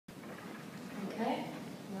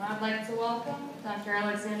I'd like to welcome Dr.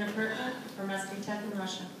 Alexander Pertman from SK Tech in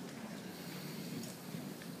Russia.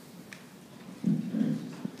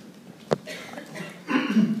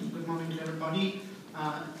 Good morning, everybody.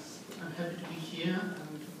 I'm happy to be here,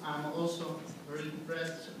 and I'm also very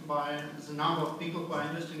impressed by the number of people who are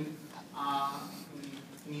interested in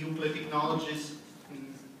nuclear technologies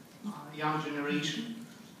in young generation.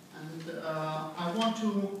 And I want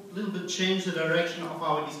to a little bit change the direction of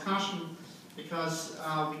our discussion, because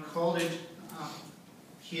we call it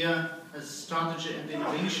here as strategy and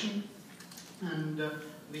innovation, and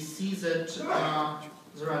we see that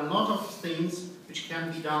there are a lot of things which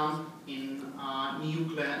can be done in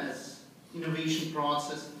nuclear as innovation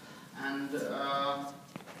process, and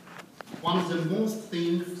one of the most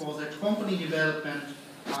things for the company development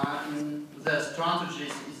in their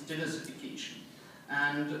strategies is diversification.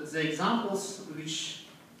 And the examples which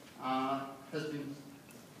has been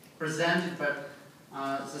presented by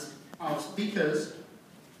our speakers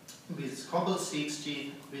with Cobalt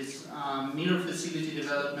 60, with mirror facility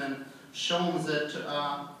development, shown that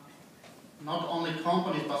not only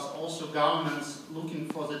companies but also governments looking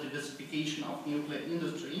for the diversification of nuclear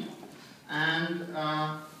industry. And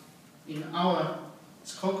in our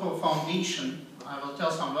Skoko Foundation, I will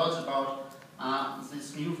tell some words about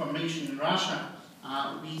this new formation in Russia.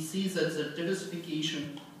 We see that the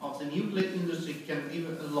diversification of the nuclear industry can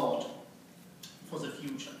give a lot for the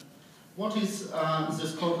future. What is the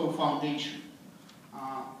Skoko Foundation?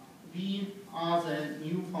 We are the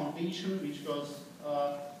new foundation which was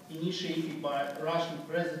initiated by Russian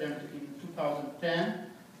president in 2010,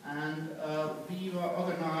 and we were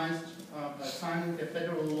organized by signing a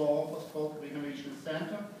federal law for Skoko Innovation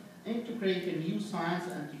Center, and to create a new science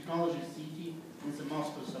and technology city in the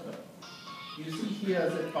Moscow suburb. You see here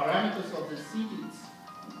the parameters of the city. It's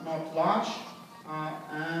not large,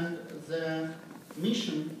 and the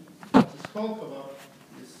mission of the Skoko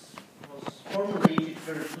was formulated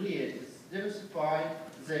very clear. It's diversify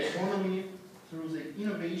the economy through the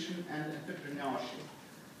innovation and entrepreneurship.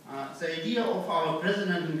 The idea of our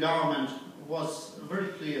president and government was very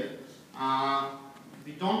clear.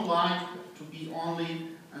 We don't like to be only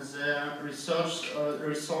the resource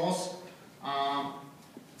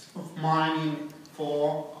of mining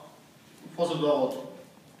for the world.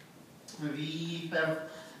 We have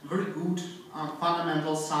very good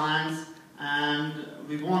fundamental science, and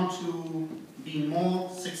we want to be more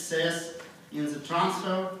success in the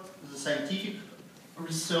transfer of the scientific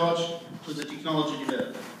research to the technology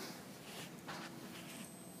development.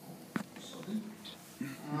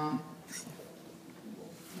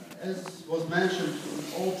 As was mentioned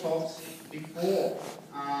in all talks before,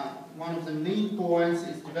 one of the main points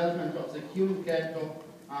is development of the human capital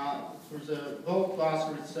through the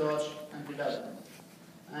world-class research and development.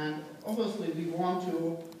 And obviously we want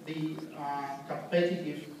to be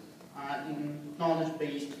competitive in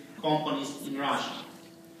knowledge-based companies in Russia.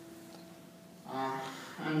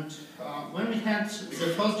 When we had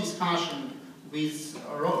the first discussion with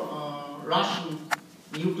Russian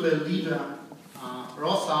nuclear leader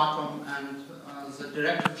Rosatom and the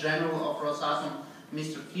Director General of Rosatom,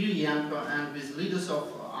 Mr. Iync, and with leaders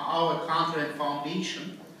of our country and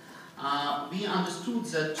foundation, we understood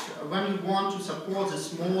that when we want to support the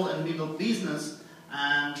small and middle business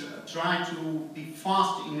and try to be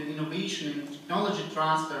fast in innovation and technology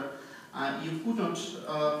transfer, you could not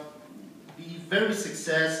be very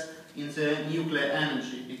successful in the nuclear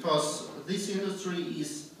energy, because this industry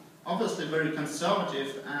is obviously very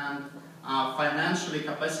conservative and financially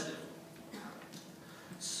capacitive.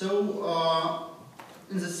 So,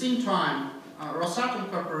 in the same time, Rosatom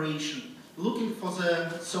Corporation, looking for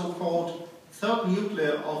the so-called third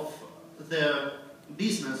nuclear of their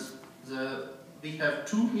business, we have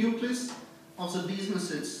two nucleus of the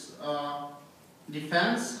business, it's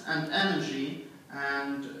defense and energy,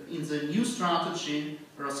 and in the new strategy,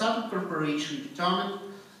 Rosatom Corporation determined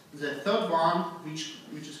the third one, which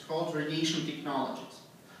is called radiation technologies.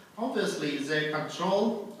 Obviously, the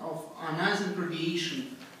control of ionizing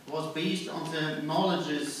radiation was based on the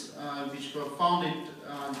knowledges which were founded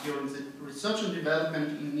during the research and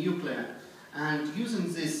development in nuclear, and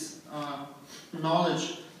using this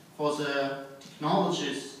knowledge for the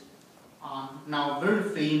technologies are now very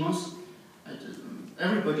famous.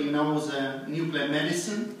 Everybody knows nuclear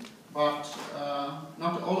medicine, but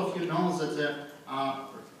not all of you know that the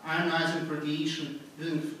ionizing radiation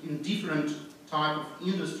in different type of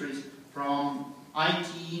industries, from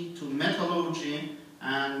IT to metallurgy,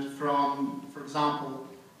 and from, for example,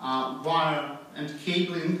 wire and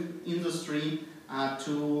cabling industry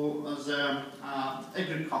to the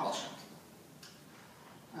agriculture.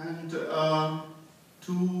 And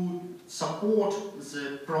to support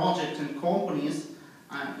the project and companies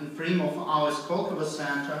in frame of our Skolkovo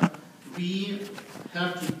Center, we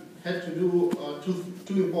had to do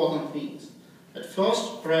two important things. At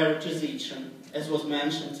first, prioritization, as was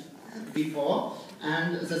mentioned before,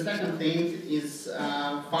 and the second thing is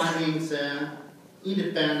finding the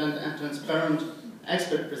independent and transparent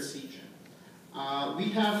expert procedure. We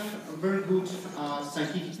have a very good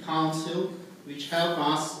scientific council which help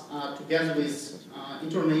us together with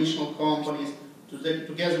international companies,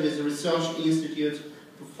 together with the research institutes,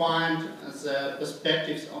 to find the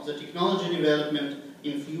perspectives of the technology development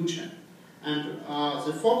in future. And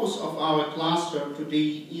the focus of our cluster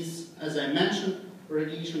today is, as I mentioned,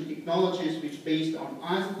 radiation technologies which based on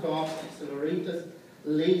isotopes, accelerators,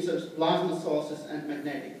 lasers, plasma sources and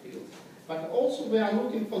magnetic fields. But also we are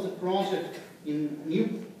looking for the project in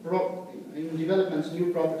developments,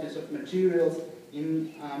 new properties of materials,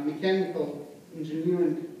 in mechanical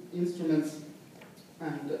engineering instruments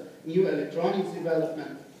and new electronics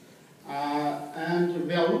development. And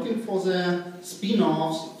we are looking for the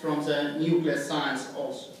spin-offs from the nuclear science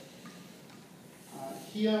also.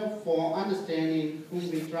 Here, for understanding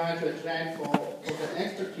whom we try to attract for the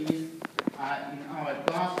expertise in our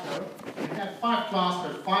cluster, we have 5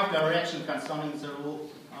 clusters, 5 directions concerning the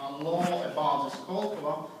law about the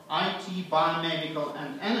Skolkovo. IT, biomedical,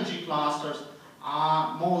 and energy clusters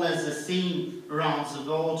are more or less the same around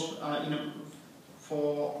the world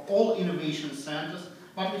for all innovation centers.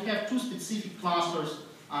 But we have 2 specific clusters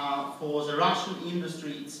for the Russian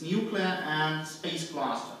industry. It's nuclear and space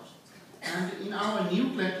clusters. And in our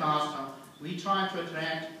nuclear cluster, we try to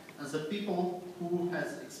attract the people who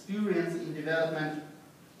has experience in development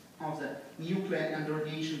of the nuclear and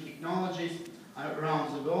radiation technologies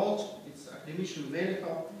around the world. It's Akademician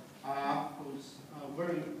Velikov, who's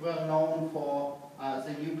very well known for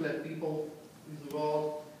the nuclear people in the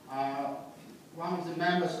world. One of the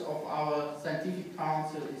members of our scientific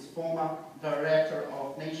council is former director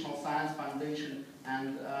of National Science Foundation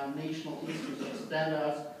and National Institute of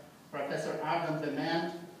Standards, Professor Arden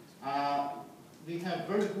Bement. We have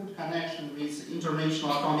very good connection with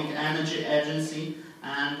International Atomic Energy Agency,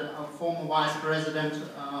 and a former vice president,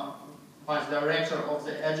 vice director of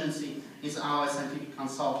the agency is our scientific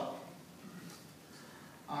consultant.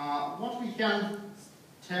 What we can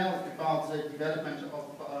tell about the development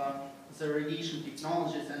of the radiation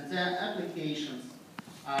technologies and their applications,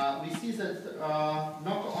 we see that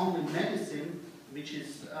not only medicine, which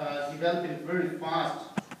is developing very fast,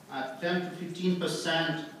 10 to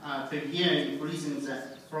 15% per year, increasing the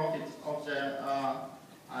profits of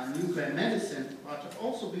the nuclear medicine, but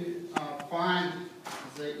also we find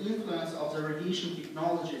the influence of the radiation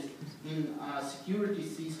technologies in security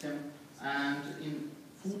system and in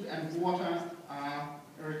food and water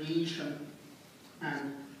radiation.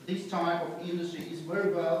 And this type of industry is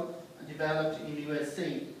very well developed in the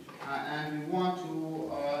USA, and we want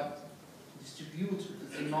to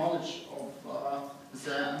distribute the knowledge of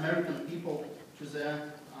the American people to the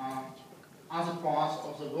other parts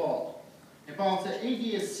of the world. About the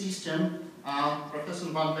ADS system, Professor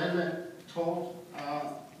Van Wedde taught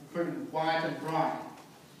very wide and bright.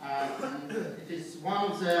 It is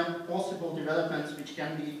one of the possible developments which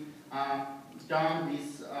can be done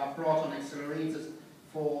with proton accelerators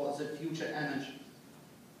for the future energy.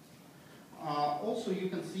 Also, you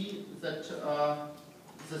can see that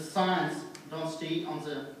the science don't stay on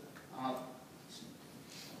the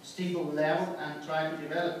stable level and try to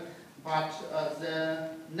develop, but the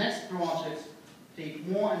next projects take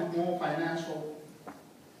more and more financial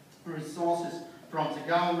resources from the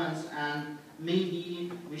governments, and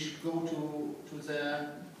maybe we should go to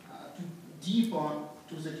deeper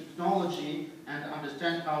to the technology and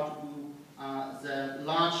understand how to do the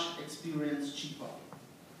large experience cheaper.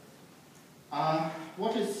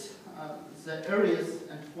 What is the areas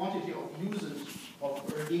and quantity of usage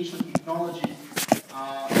of radiation technologies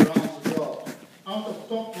around the world? Out of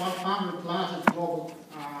top 100 largest global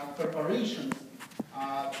corporations,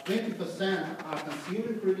 20% are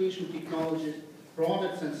consuming radiation technologies,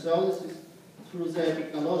 products and services through their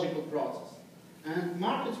technological process. And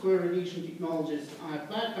markets where radiation technologies are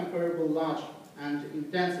applied comparable large and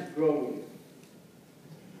intensive growing.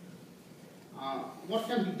 What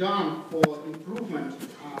can be done for improvement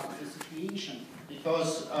of the situation?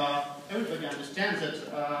 Because everybody understands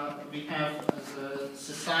that we have a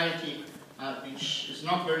society which is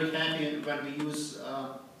not very happy when we use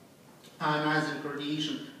ionizing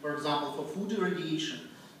radiation, for example, for food irradiation.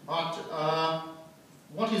 But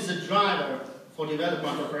what is the driver for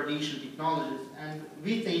development of radiation technologies? And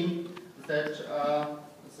we think that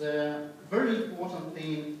the very important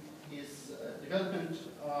thing is development,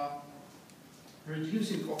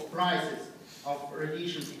 reducing of prices of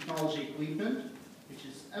radiation technology equipment, which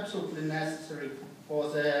is absolutely necessary for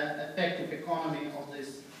the effective economy of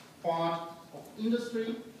this part of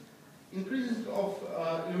industry. Increasing of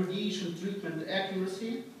irradiation treatment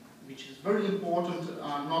accuracy, which is very important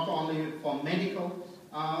not only for medical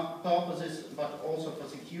purposes but also for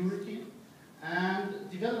security, and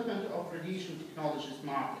development of radiation technologies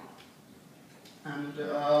market. And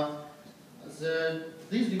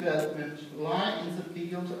this development lie in the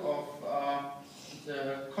field of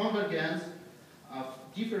the convergence of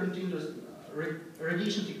different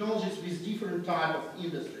radiation technologies with different type of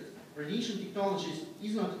industries. Radiation technologies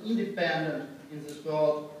is not independent in this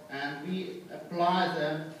world, and we apply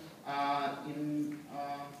them in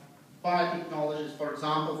biotechnologies, for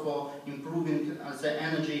example, for improving the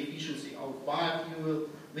energy efficiency of biofuel.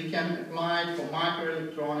 We can apply it for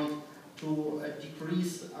microelectronics to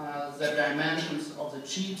decrease the dimensions of the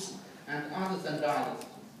chips and others and others.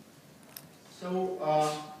 So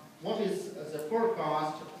what is the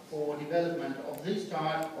forecast for development of this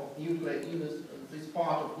type of nuclear industry, this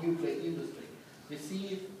part of nuclear industry? We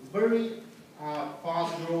see very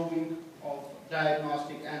fast growing of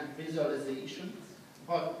diagnostic and visualization,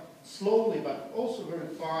 but slowly but also very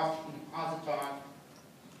fast in other type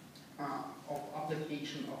of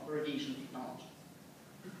application of radiation technology.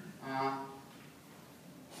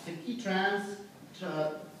 The key trends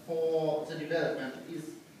for the development is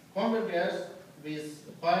convergence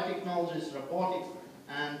with biotechnologies, robotics,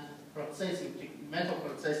 and processing, metal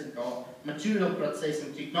processing or material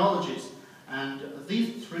processing technologies. And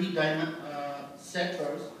these three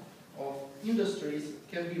sectors of industries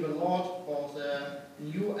can give a lot for the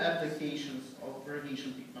new applications of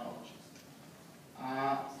radiation technologies.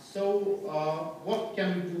 What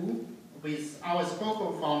can we do with our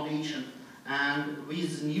Skolkovo Foundation and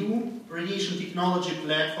with new radiation technology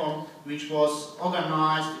platform which was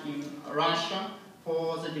organized in Russia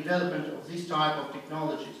for the development of this type of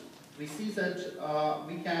technologies? We see that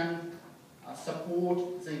we can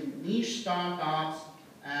support the niche startups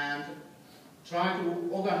and try to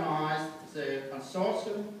organize the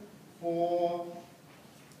consortium for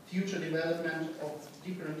future development of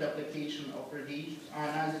different applications of radiation,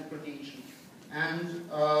 ionizing radiation, and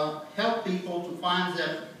help people to find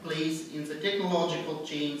their place in the technological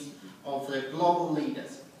chains of the global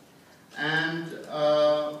leaders. And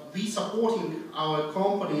we supporting our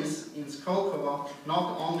companies in Skolkovo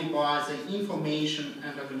not only by the information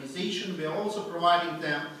and organization, we are also providing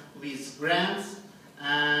them with grants,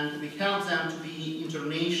 and we help them to be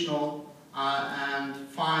international and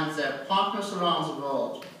find their partners around the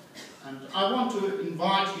world. And I want to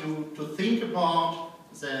invite you to think about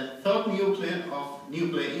the third nuclear of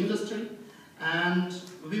nuclear industry, and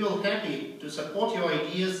we will be happy to support your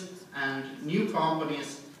ideas and new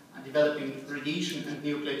companies developing radiation and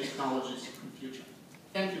nuclear technologies in the future.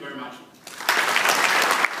 Thank you very much.